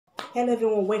Hello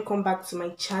everyone, welcome back to my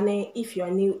channel. If you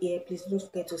are new here, please don't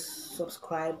forget to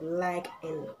subscribe, like,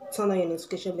 and turn on your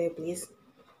notification bell, please.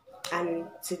 And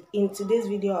in today's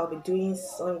video, I'll be doing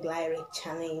sun gliding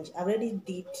challenge. I already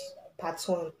did part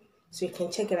 1, so you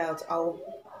can check it out. I'll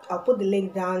put the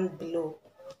link down below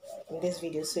in this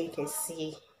video so you can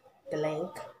see the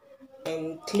link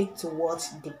and click to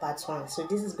watch the part 1. So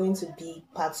this is going to be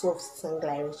part 2 of sun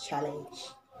gliding challenge.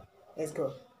 Let's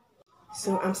go.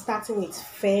 So I'm starting with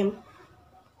fame.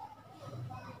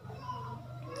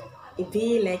 It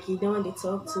be like you don't want to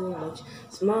talk too much.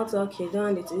 Small talk, you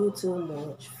don't want to do too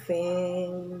much.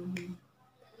 Fame.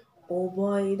 Oh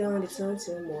boy, you don't want to talk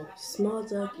too much. Small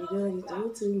talk, you don't want to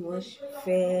do too much.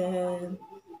 Fame.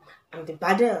 I'm the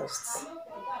baddest.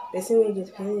 Person will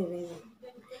get penny.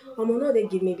 No, they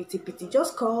give me bitty bitty.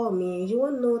 Just call me. You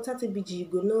want to know 30 BG, you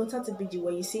go know 30 BG.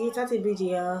 When you see 30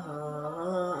 BG,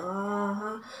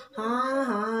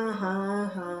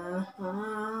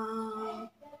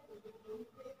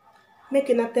 make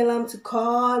you not tell them to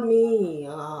call me.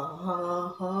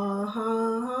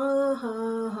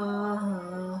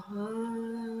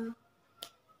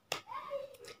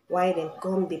 Why them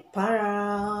come the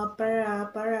para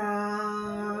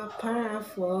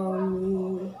for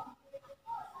me?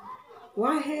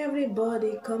 Why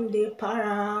everybody come the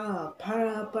para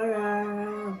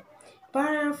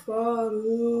for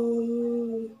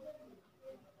me?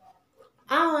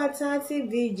 Our 30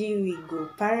 BG we go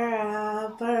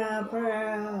para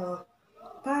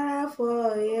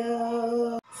for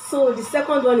you. So the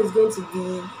second one is going to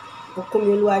be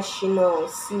Bokomyolua Shino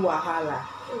Si Wahala.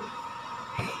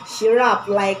 She rap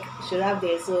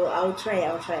there, so I'll try.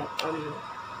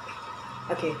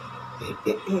 Okay.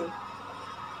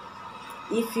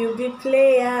 If you be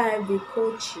player, I be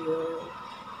coach you.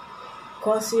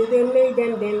 Cause you they make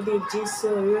them they just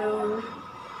so real.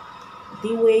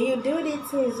 The way you do the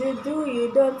things you do,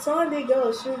 you don't turn the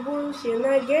girl shubu. She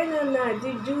not getting not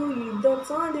the do, you don't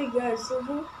turn the girl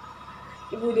shubu.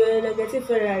 You would not get a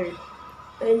Ferrari.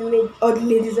 And make all the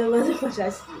ladies and matter.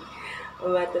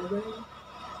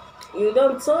 You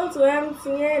don't turn to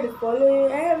empty head, follow you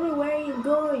everywhere you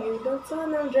go. You don't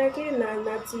turn and drinking and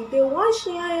not they wash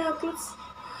your clothes.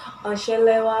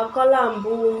 Ashelewa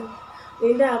kolambu,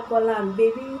 Linda kolam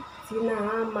baby, Tina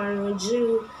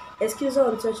Maranju. Excuse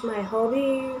don't touch my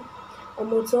hobby.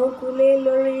 Omotonkule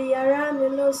lori yara mi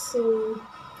losun.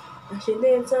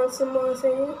 Ashele tell someone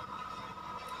saying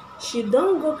she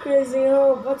don't go crazy,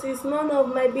 oh, but it's none of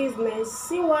my business.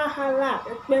 See wahala,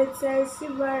 ekpete, see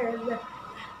barada.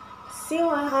 See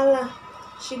wahala,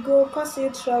 she go cause you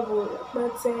trouble,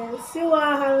 but see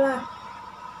wahala,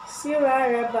 see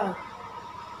rareba.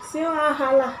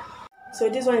 So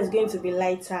this one is going to be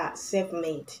lighter,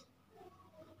 self-made.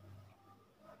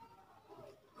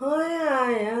 Oh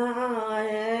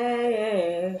yeah.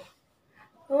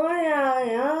 Oh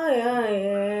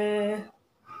yeah.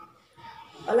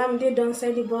 Olamide don't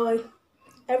say the boy.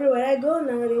 Everywhere I go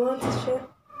now, they want to share.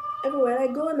 Everywhere I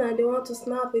go now, they want to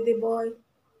snap with the boy.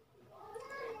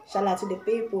 Shout out to the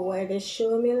people where they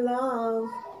show me love.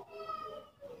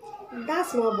 That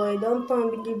small boy, don't turn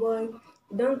biggie boy.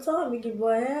 Don't talk biggie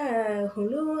boy,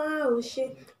 Huluwa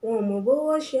Ushi,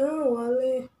 Womobo Shan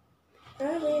Wale.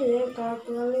 Every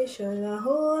calculation, a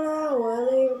whole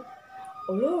Wale.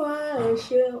 Huluwa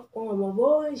Ushi,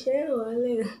 Womobo Shan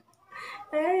Wale.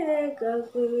 Every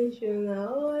calculation, a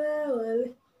whole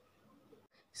Wale.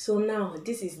 So now,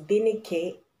 this is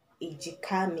Denike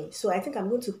Ijikami. So I think I'm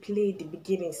going to play the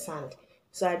beginning sound.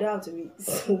 So I don't have to be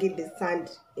singing the sound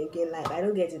again, like I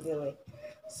don't get it anyway.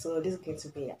 So this is going to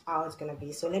be how it's gonna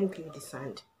be. So let me play the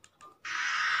sound.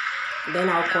 Then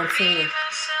I'll continue.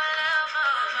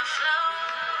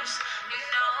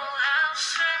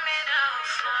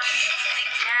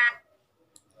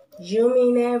 You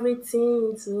mean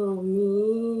everything to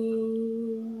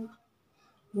me.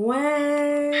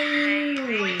 When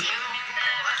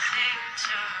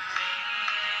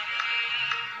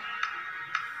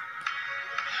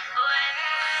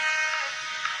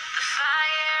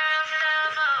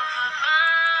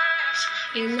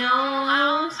you know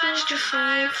I'll search to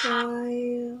find for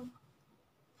you.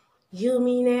 You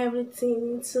mean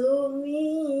everything to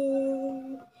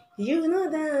me. You know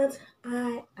that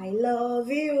I love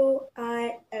you.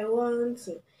 I want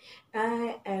to.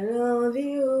 I love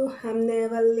you. I'll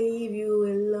never leave you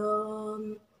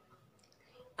alone.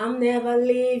 I'll never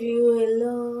leave you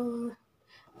alone.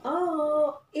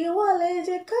 Oh, ìwọ lè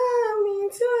jẹ́ ká mi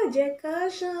tí ó jẹ́ ká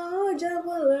ṣan ó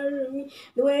jábọ́ lọ́rùn mi.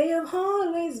 The way you've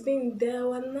always been there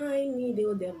when I need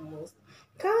you the most.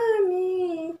 Ká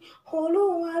mi,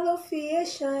 Olúwa ló fi ẹ́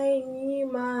ṣàìní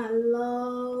my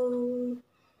love.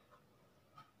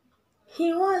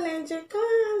 Ìwọ lẹ̀jẹ̀ká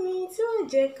mi tí ó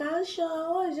jẹ́ ká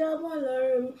ṣọwọ́ jábọ́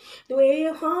lọ́rùn mi. The way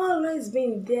you always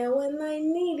been there when I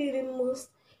needed it most.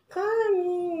 Ká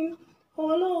mi,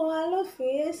 Olúwa ló fi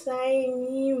ẹ̀sà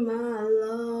mi máa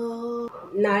lọ.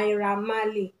 Naira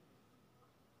Marley.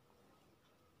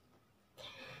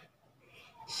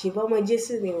 Ṣèbọn ọmọ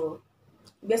Jésù ni wọ́n.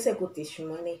 Gbẹ́sẹ̀ kò tèṣù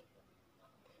mọ́lẹ̀.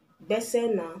 Gbẹ́sẹ̀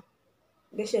náà.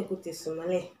 Gbẹ́sẹ̀ kò tèṣù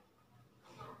mọ́lẹ̀.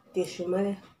 Tèṣù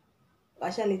mọ́lẹ̀.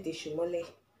 Wàá ṣàlẹ̀ tèṣù mọ́lẹ̀.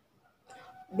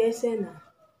 Gbẹ́sẹ̀ náà.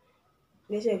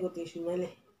 Gbẹ́sẹ̀ kò tèṣù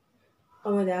mọ́lẹ̀.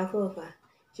 Ọmọdé afọ́fà.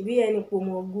 Ṣèbí ẹni pò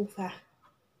mọ ogún fa.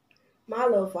 Má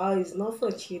lọ fà á, it's not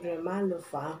for children. Má lọ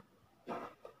fà á.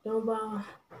 Nọ́mbà àwọn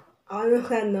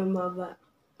ọlọ́kà nọ́mbà bá.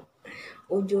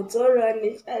 Òjò tó rọ ní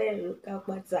ṣàlẹ̀ ló ká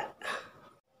pátá.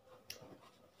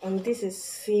 And this is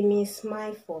See Me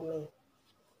Smile For Me.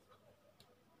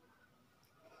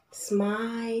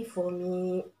 Smile for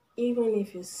me, even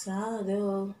if you're sad.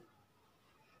 Oh.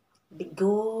 Be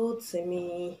good to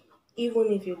me, even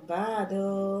if you're bad.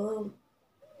 Oh.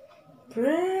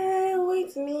 Pray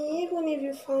with me, even if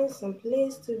you find some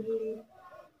place to be.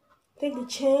 Take the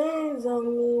chance on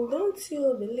me, don't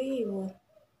you believe?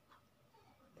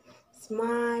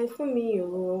 Smile for me,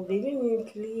 oh baby, me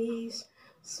please.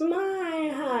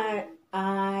 Smile high,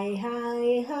 I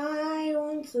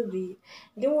want to be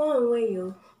the one where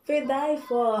you feel die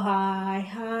for.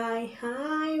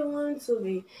 I want to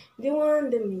be the one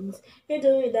that means you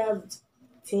do without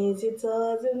things you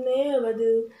thought you never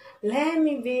do. Let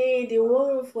me be the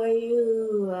one for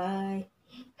you. I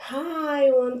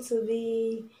want to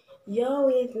be your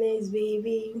witness,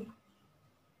 baby.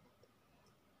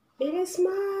 Baby,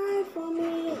 smile for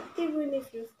me, even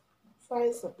if you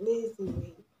find some place to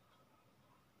be.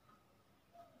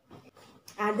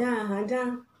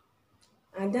 Adan,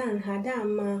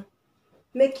 ma.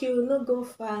 Make you no go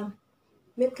far.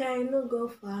 Make I no go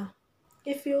far.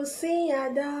 If you see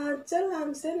Ada, tell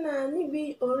am say na me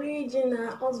be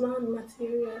original husband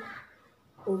material.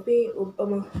 Obey,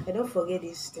 I don't forget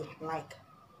this thing. Like,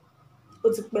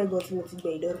 you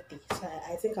don't think. So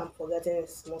I think I'm forgetting it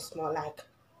small. Like,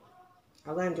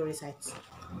 I'm going to recite.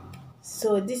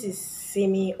 So this is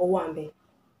Simi Owambe.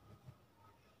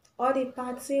 All the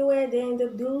party where they end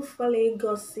up do for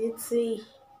Lagos City.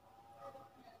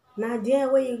 Now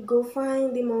there where you go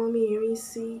find the mommy you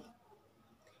see.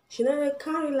 She know they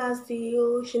carry last to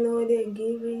you, she know they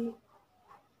give it.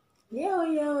 Yeah,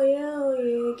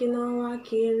 you know what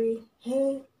carry.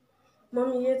 Hey,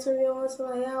 mommy you to me what's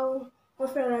like out.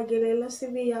 What for I get a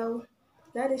lossy be out.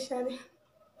 Daddy shady.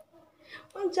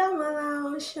 Wọ́n já màlá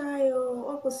wọn ṣáyò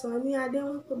wọn kò sàn ní adé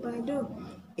wọn kò bá dùn.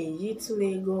 Èyí tún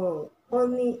lè gan-an wọ́n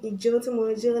ní ijó tí mo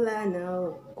jó lánàá o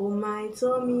kò máa tó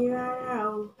mi rárá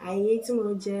o. Àyè tí mo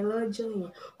jẹ lọ́jọ́ yẹn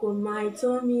kò máa tó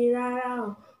mi rárá o.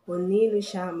 Òní ìlú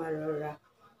ṣàmàrọ̀rà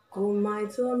kò máa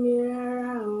tó mi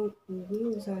rárá o. Ìlú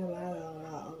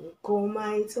ṣàmàrọ̀rà kò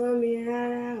máa tó mi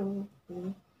rárá o.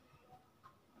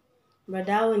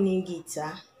 Bàdá ò ní gìtá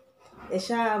ẹ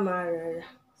ṣáà máa rọra.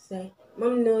 Say,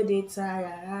 Mom no dey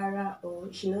tire rárá o,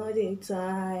 she no dey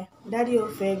tire. Daddy ò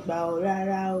fẹ́ gbà ọ́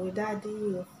rárá o, daddy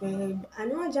ò fẹ́ gbà.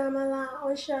 Àní wọ́n já mọ́lá,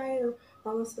 wọ́n ṣáyé o,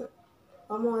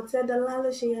 ọmọ ọ̀tẹ́dọ́lá ló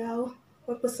ṣe ya o.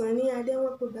 Wọ́n pè sàn ní adé,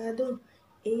 wọ́n pè bàdùn.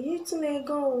 Èyí tún lè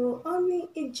gan o, ó ní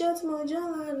ijó tí mo jó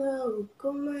lánàá o, kò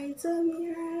máa tó mi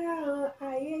rárá o.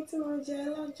 Ayé tí mo jẹ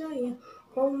lọ́jọ́ yẹn,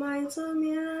 kò máa tó mi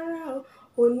rárá o.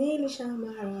 Òní ìlú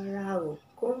ṣàmàrọ̀rà o,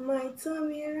 kò máa tó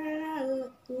mi rárá o.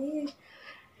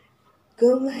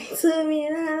 Go my to me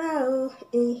now,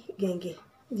 genge,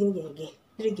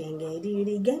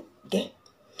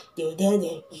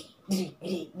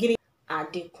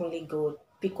 Adekunle God,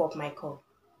 pick up my call.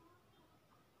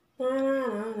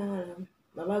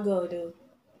 Baba God,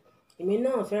 èmi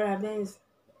náà fẹ́ ra Benz.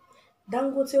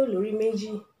 Dangote olórí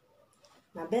méjì.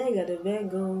 Na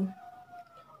beg o.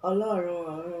 Ọlọ́run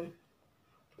ọ̀run.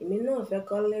 Èmi náà fẹ́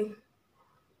kọ́lé.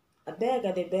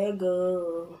 Beg o.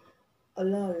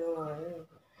 Ọlọ́run ọ̀run.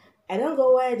 I don't go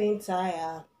wedding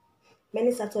tire.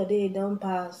 Many Saturday don't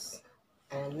pass.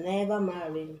 I never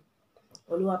marry.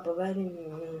 Olúwa providing me.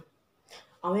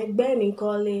 Àwọn ẹgbẹ́ mi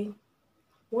kọ́lé.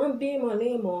 Wọ́n bímọ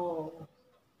lémọ̀.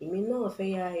 Èmi náà fẹ́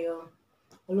yayọ̀.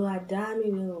 Olúwa dá mi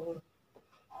lóhùn.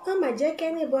 Wọ́n máa jẹ́ kí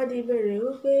anybody bèrè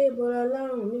wípé bọ́lá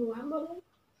Ọlọ́run mi wà bọ́lá.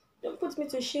 Don't put me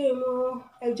to shame o.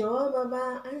 Ẹ jọ̀wọ́ bàbá,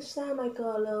 answer my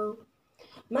call o.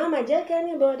 Mama, jẹ́ kí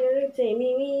anybody rate me,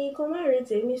 kó má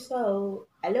rate me so.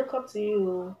 I look up to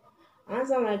you.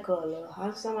 Answer my call,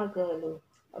 answer my call.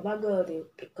 Baba God,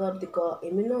 pick up the call.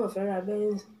 Èmi náà fẹ́ ra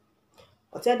Benz.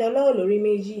 Ọ̀tẹ́dọ́lá olórí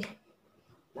méjì.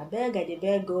 Na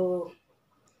beg o.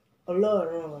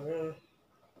 Ọlọ́run ọ̀run.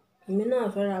 Èmi náà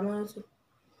fẹ́ ra mọ́tò.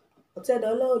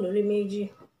 Otedolo Olori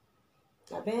Meji.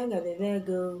 I beg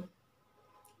go.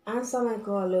 Answer my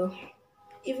call. Oh.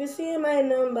 If you see my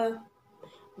number,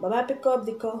 Baba pick up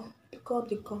the call. Pick up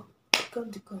the call. Pick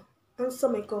up the call. Answer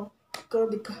my call. Pick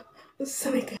up the call.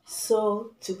 Answer my call.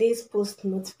 So today's post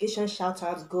notification shout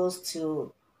out goes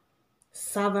to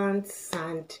Servant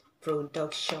Sand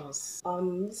Productions.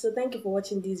 So thank you for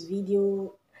watching this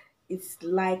video. It's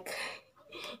like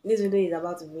this video is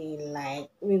about to be like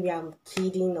maybe I'm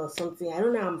kidding or something. I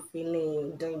don't know how I'm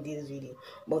feeling doing this video,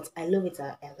 but I love it.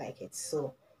 I like it.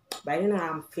 So, but I don't know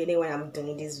how I'm feeling when I'm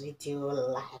doing this video.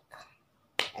 Like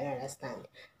I don't understand.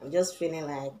 I'm just feeling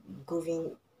like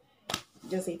goofing.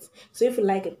 Just it. So if you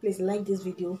like it, please like this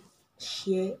video,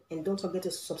 share, and don't forget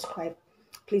to subscribe.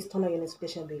 Please turn on your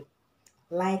notification bell.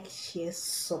 Like, share,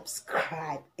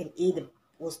 subscribe, and hit the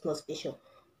post notification.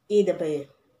 Hit the bell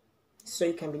so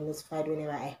you can be notified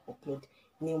whenever I upload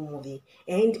new movie.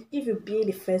 And if you be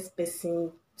the first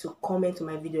person to comment on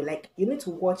my video, like you need to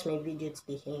watch my video to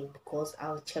the end because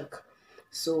I'll check.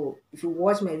 So if you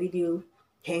watch my video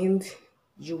and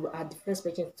you are the first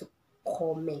person to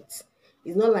comment,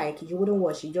 it's not like you wouldn't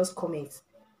watch, you just comment.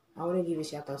 I want to give you a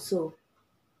shout out. So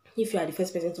if you are the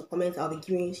first person to comment, I'll be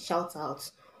giving shout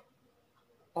outs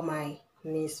on my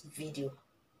next video.